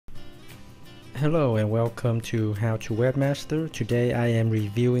Hello and welcome to How to Webmaster. Today I am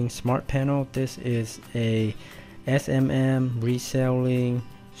reviewing SmartPanel. This is a SMM reselling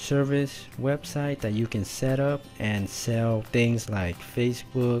service website that you can set up and sell things like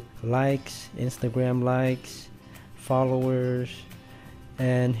Facebook likes, Instagram likes, followers.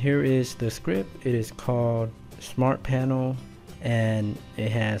 And here is the script. It is called SmartPanel and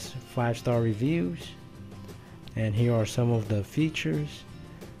it has 5-star reviews. And here are some of the features.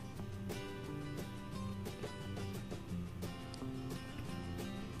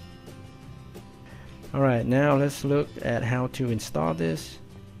 Alright, now let's look at how to install this.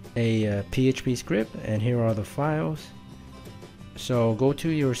 A PHP script, and here are the files. So go to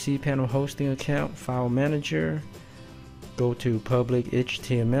your cPanel hosting account, file manager, go to public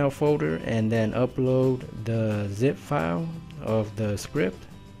HTML folder, and then upload the zip file of the script.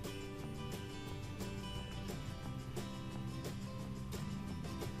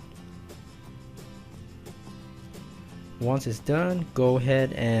 Once it's done, go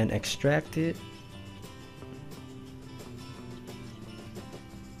ahead and extract it.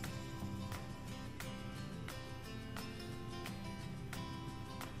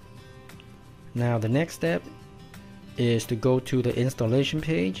 Now the next step is to go to the installation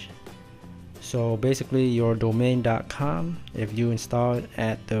page. So basically your domain.com, if you install it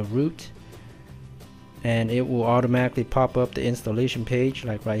at the root, and it will automatically pop up the installation page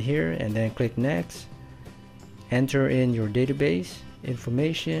like right here, and then click next. Enter in your database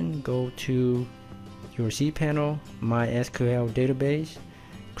information, go to your cPanel MySQL database,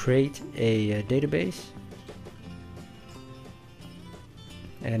 create a database,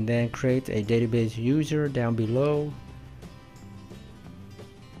 and then create a database user down below.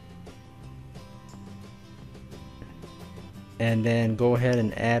 And then go ahead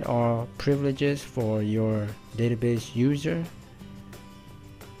and add all privileges for your database user.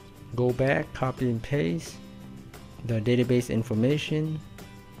 Go back, copy and paste the database information.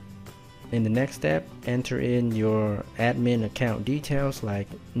 In the next step, enter in your admin account details like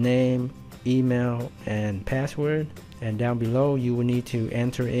name, email, and password. And down below you will need to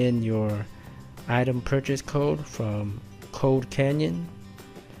enter in your item purchase code from Code Canyon.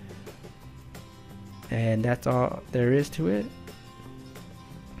 And that's all there is to it.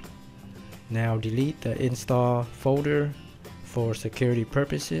 Now delete the install folder for security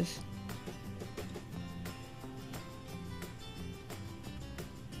purposes.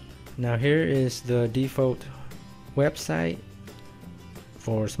 Now here is the default website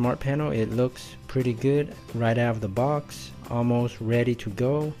for SmartPanel. It looks pretty good right out of the box, almost ready to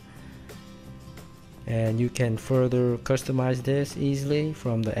go. And you can further customize this easily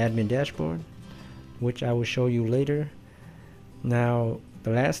from the admin dashboard, which I will show you later. Now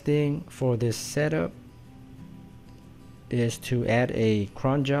the last thing for this setup is to add a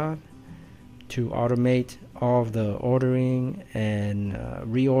cron job to automate all of the ordering and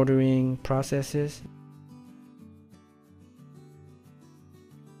reordering processes.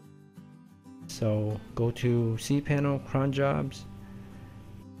 So go to cPanel, cron jobs,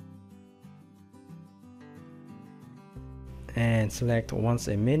 and select once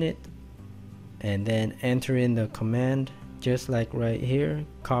a minute, and then enter in the command just like right here,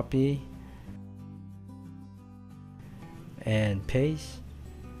 copy and paste,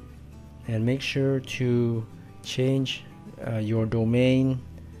 and make sure to change your domain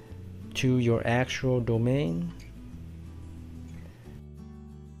to your actual domain,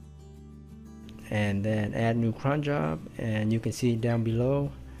 and then add new cron job, and you can see down below.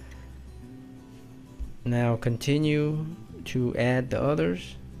 Now continue to add the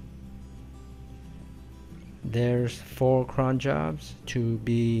others. There's 4 cron jobs to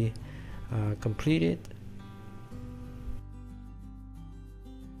be completed.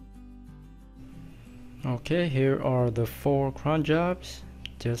 Okay, here are the 4 cron jobs,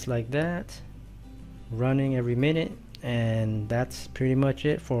 just like that, running every minute. And that's pretty much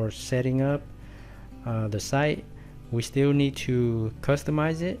it for setting up the site. We still need to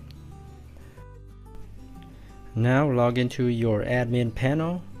customize it. Now log into your admin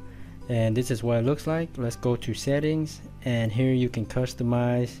panel, and this is what it looks like. Let's go to settings, and here you can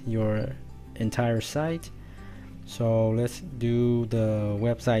customize your entire site. So let's do the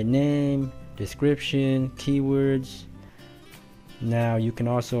website name, description, keywords. Now you can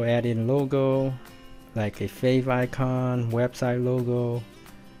also add in logo like a fave icon, website logo.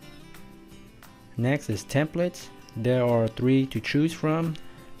 Next is templates. There are 3 to choose from,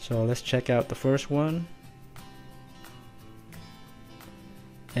 so let's check out the first one.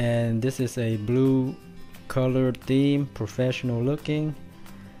 And this is a blue colored theme, professional looking,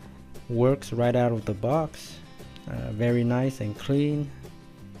 works right out of the box, very nice and clean.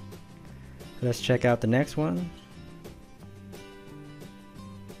 Let's check out the next one.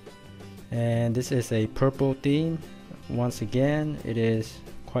 And this is a purple theme. Once again, it is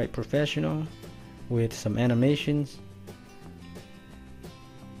quite professional with some animations.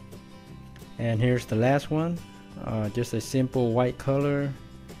 And here's the last one. Just a simple white color,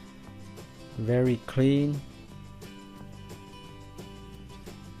 very clean.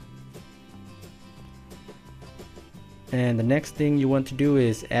 And the next thing you want to do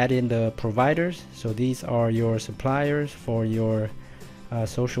is add in the providers. So these are your suppliers for your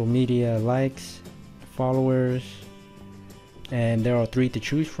social media likes, followers, and there are 3 to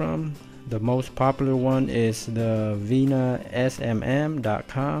choose from. The most popular one is the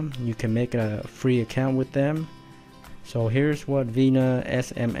SMM.com. You can make a free account with them. So here's what Vina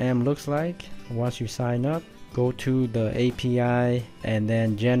SMM looks like. Once you sign up, go to the API and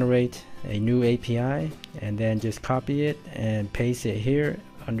then generate a new API, and then just copy it and paste it here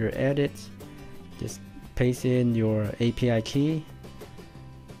under edits. Just paste in your API key,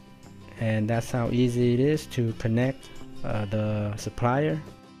 and that's how easy it is to connect the supplier.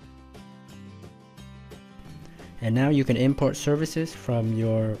 And now you can import services from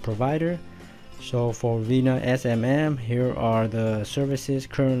your provider. So for Vina SMM, here are the services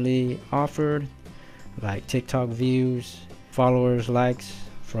currently offered, like TikTok views, followers, likes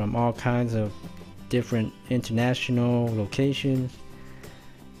from all kinds of different international locations.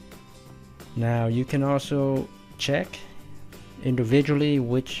 Now you can also check individually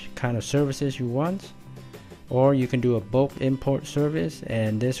which kind of services you want, or you can do a bulk import service,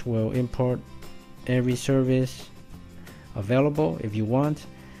 and this will import every service available if you want.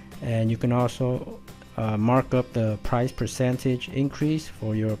 And you can also mark up the price percentage increase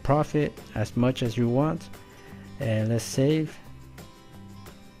for your profit as much as you want. And let's save.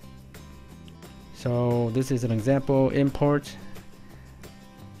 So this is an example import,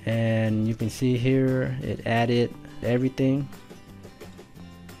 and you can see here it added everything,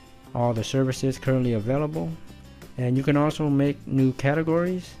 all the services currently available. And you can also make new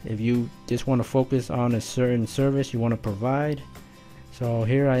categories if you just want to focus on a certain service you want to provide. So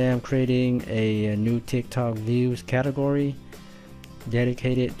here I am creating a new TikTok views category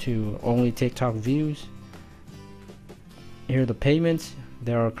dedicated to only TikTok views. Here are the payments.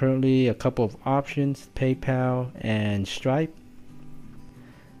 There are currently a couple of options, PayPal and Stripe.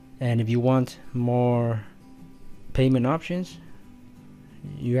 And if you want more payment options,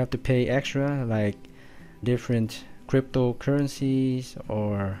 you have to pay extra, like different cryptocurrencies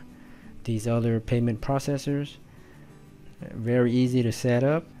or these other payment processors. Very easy to set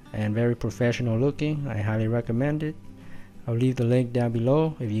up and very professional looking. I highly recommend it. I'll leave the link down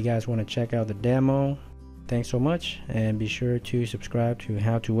below if you guys want to check out the demo. Thanks so much, and be sure to subscribe to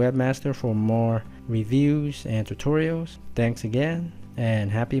How to Webmaster for more reviews and tutorials. Thanks again,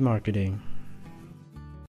 and happy marketing.